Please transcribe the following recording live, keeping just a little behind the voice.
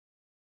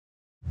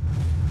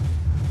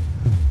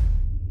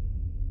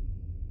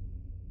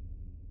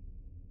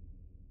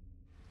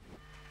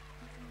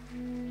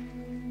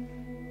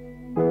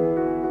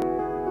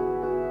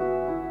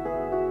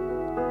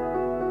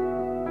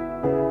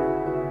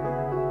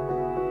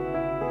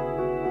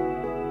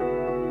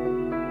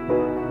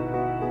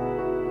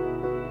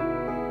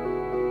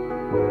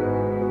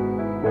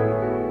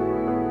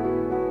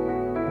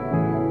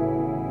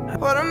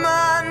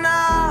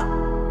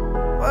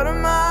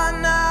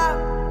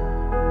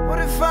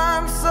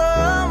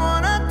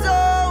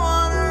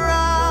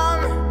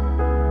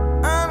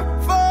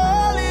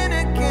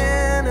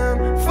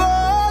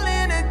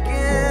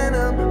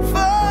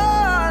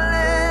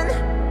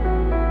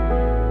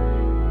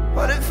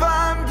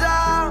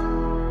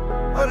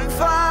What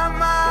if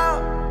I'm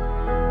out?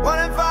 What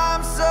if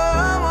I'm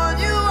someone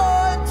you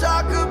won't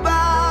talk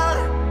about?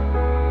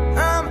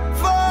 I'm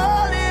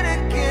falling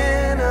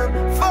again, I'm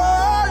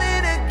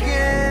falling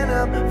again,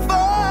 I'm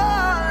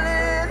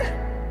falling.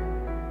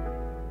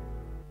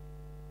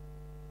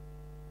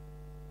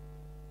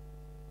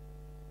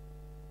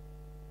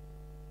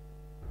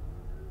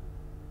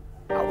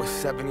 I was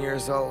 7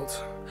 years old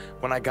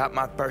when I got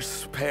my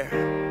first pair,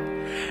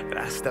 and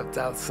I stepped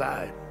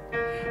outside,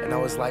 and I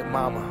was like,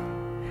 Mama,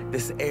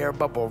 this air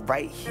bubble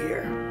right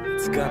here,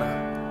 it's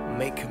gonna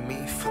make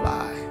me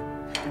fly.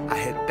 I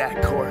hit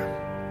that court,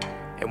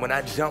 and when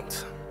I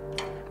jumped,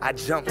 I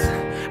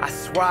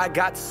swear I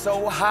got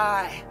so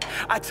high,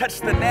 I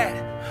touched the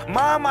net.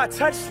 Mom, I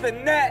touched the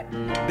net.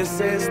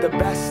 This is the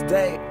best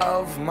day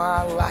of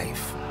my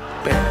life.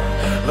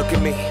 Look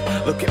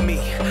at me,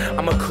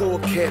 I'm a cool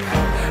kid,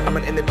 I'm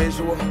an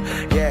individual,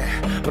 yeah,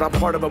 but I'm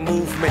part of a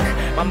movement.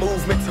 My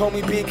movement told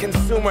me be a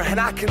consumer, and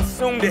I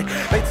consumed it.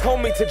 They told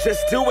me to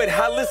just do it,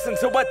 I listened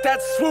to what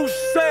that swoosh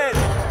said.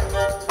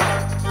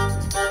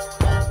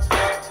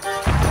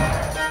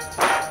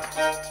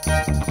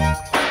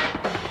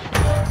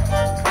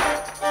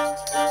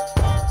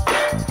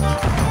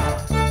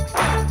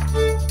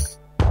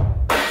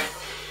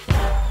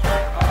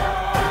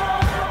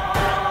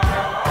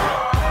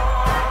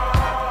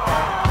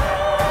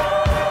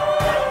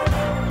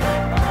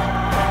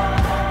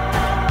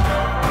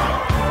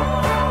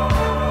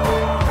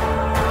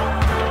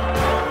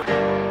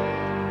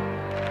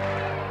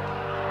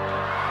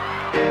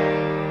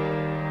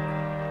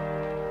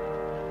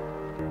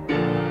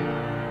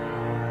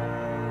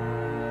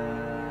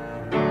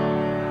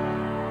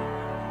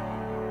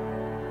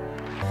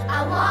 I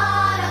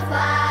wanna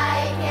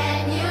fly,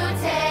 can you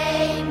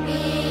take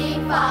me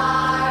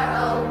far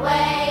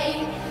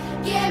away?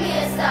 Give me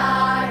a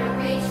star to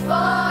reach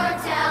for,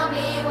 tell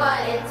me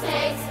what it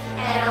takes,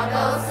 and I'll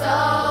go so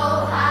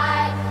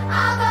high,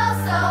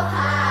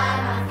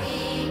 my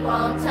feet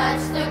won't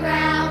touch the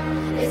ground.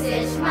 They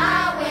stitch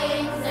my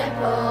wings and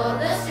pull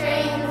the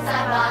strings. I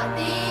bought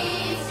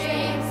these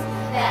dreams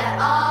that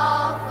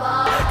all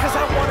fall. 'Cause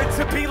I wanted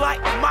to be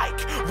like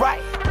Mike,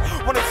 right?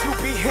 Wanted to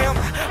be him,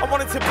 I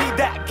wanted to be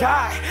that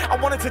guy. I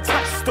wanted to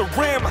touch the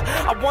rim,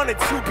 I wanted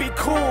to be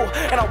cool,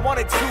 and I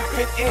wanted to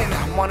fit in.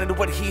 I wanted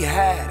what he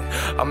had.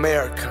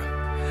 America,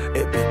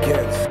 it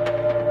begins.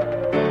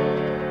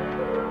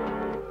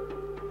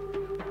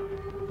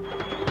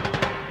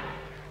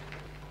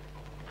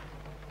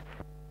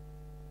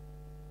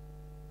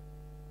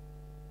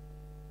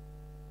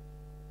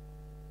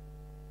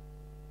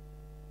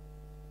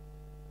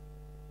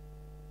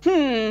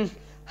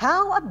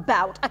 How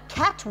about a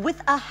cat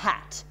with a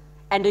hat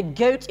and a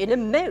goat in a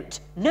moat?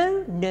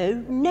 No,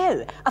 no,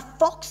 no. A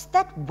fox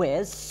that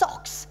wears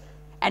socks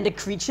and a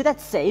creature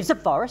that saves a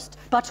forest.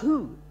 But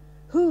who?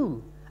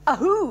 Who? A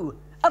who?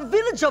 A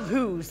village of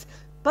who's?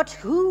 But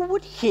who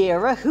would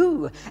hear a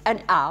who?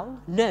 An owl?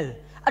 No.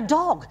 A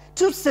dog?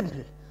 Too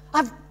simple.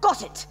 I've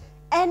got it.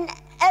 An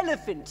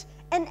elephant.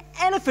 An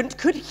elephant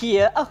could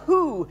hear a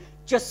who.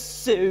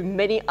 Just so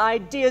many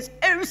ideas.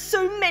 Oh,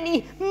 so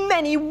many,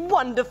 many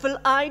wonderful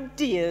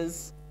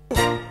ideas.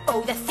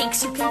 Oh, the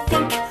things you can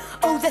think.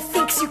 Oh, the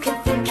things you can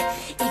think.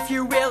 If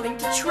you're willing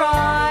to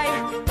try.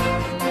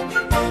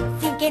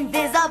 Think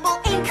invisible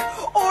ink,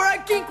 or a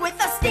gink with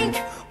a stink,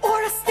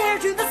 or a stare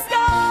to the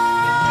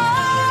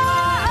sky.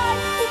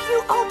 If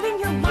you open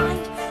your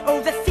mind,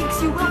 oh, the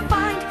things you will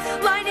find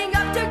lining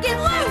up to get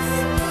loose.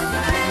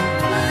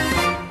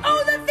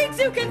 Oh, the things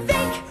you can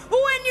think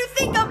when you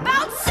think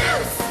about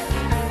Zeus.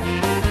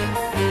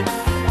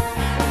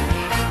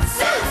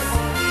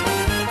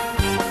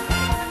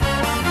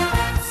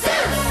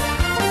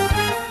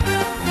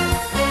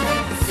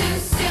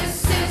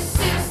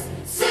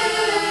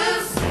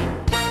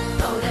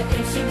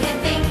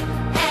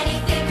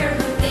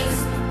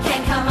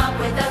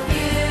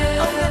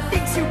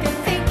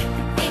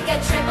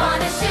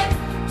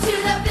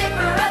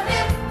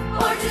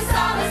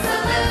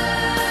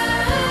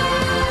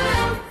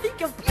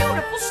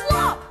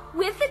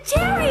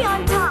 Cherry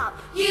on top.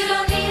 You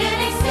don't need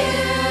an excuse.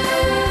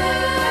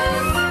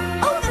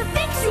 Oh, the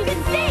things you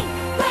can think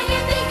when you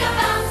think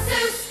about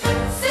Zeus,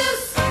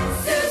 Zeus,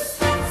 Zeus,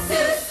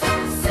 Zeus,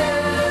 Zeus.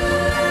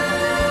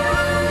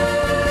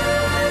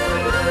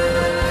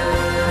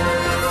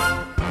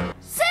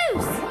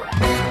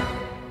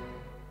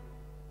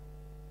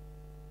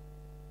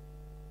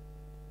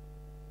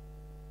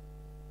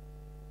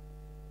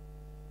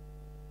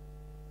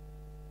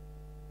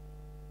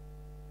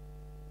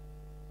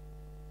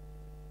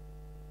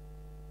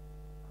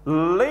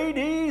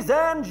 Ladies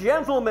and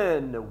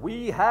gentlemen,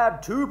 we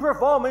have two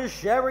performers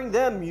sharing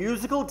their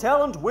musical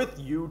talent with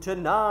you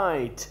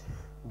tonight.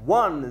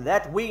 One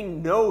that we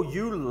know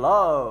you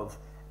love,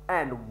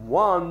 and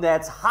one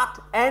that's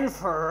hot and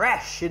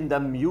fresh in the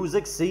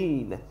music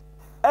scene.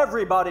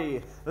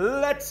 Everybody,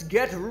 let's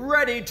get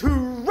ready to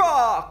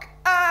rock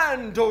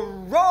and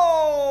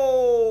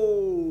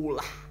roll!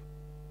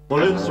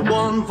 Well, it's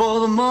one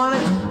for the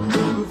money,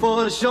 two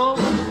for the show.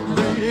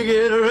 Three to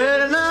get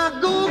ready, now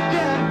go,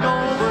 cat,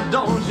 go.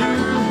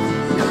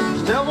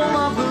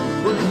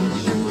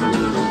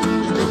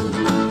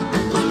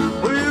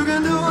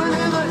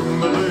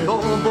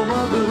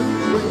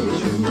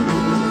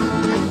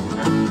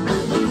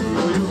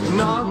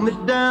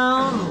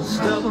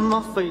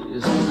 my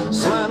face,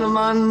 slander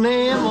my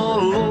name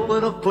all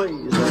over the place.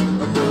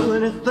 I'll do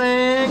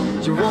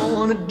anything you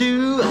wanna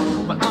do,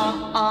 but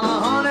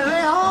honey,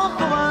 lay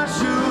off of my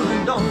shoes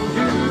and don't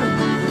you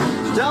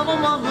step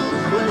on my blue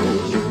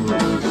suede shoes.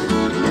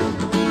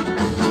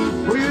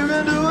 Well, you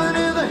can do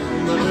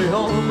anything but lay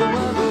off of my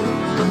blue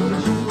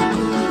suede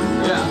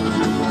shoes. Yeah.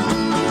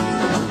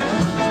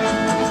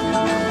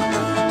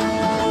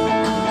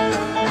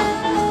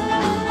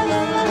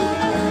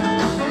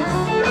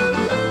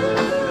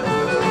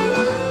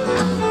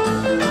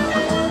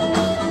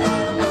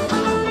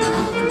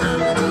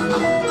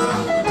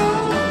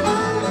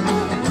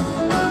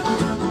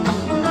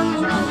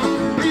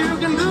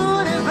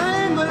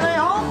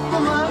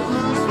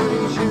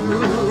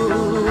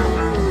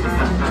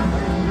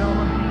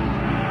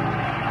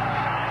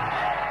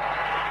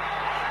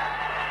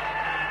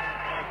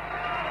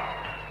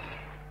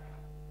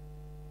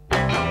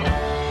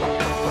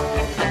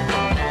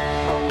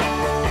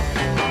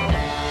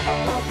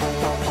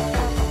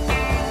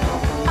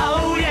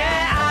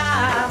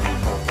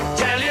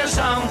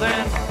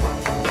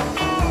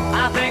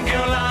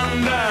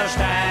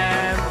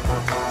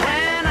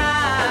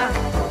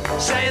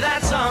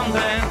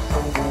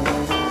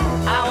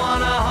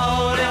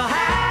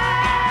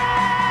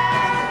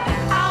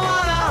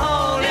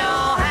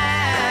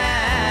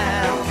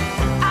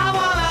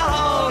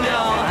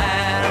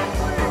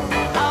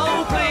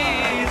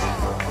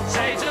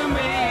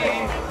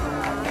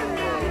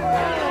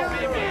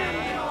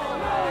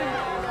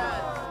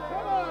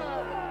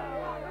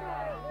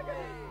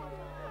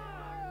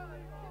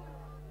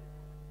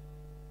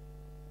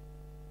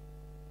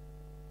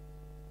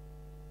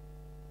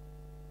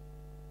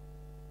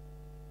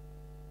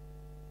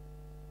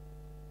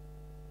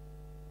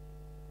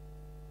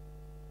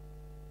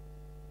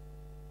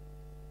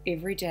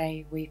 Every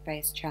day we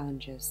face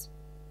challenges,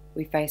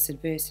 we face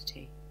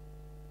adversity,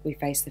 we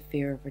face the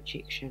fear of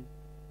rejection.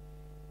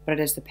 But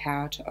it is the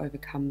power to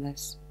overcome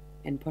this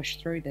and push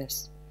through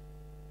this,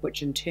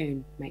 which in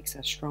turn makes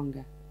us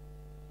stronger.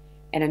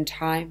 And in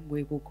time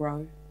we will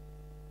grow,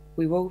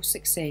 we will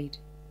succeed,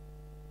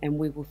 and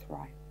we will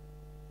thrive.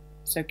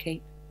 So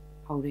keep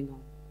holding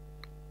on.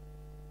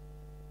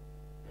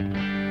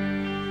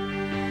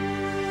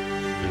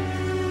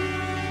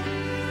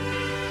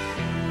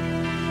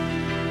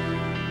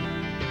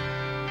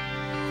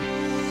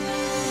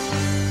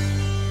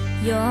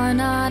 You're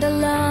not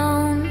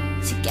alone,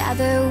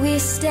 together we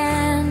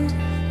stand.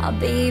 I'll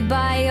be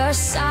by your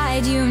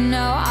side, you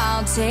know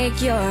I'll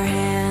take your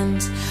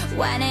hand.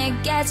 When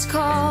it gets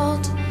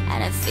cold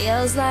and it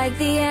feels like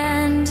the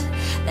end,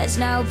 there's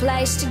no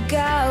place to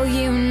go,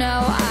 you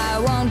know I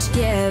won't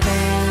give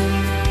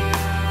in.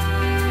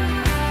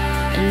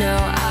 No,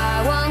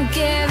 I won't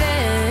give in.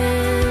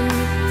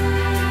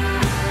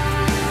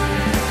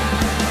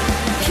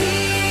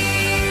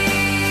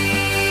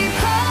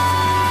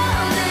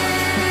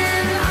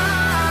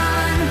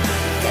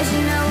 You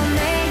know we'll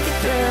make it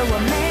through,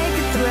 we'll make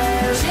it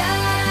through.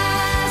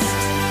 Just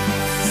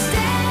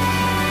stay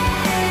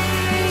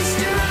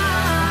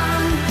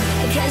strong,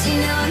 because you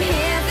know I'm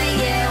here for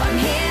you, I'm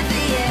here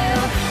for you.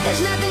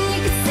 There's nothing you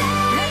can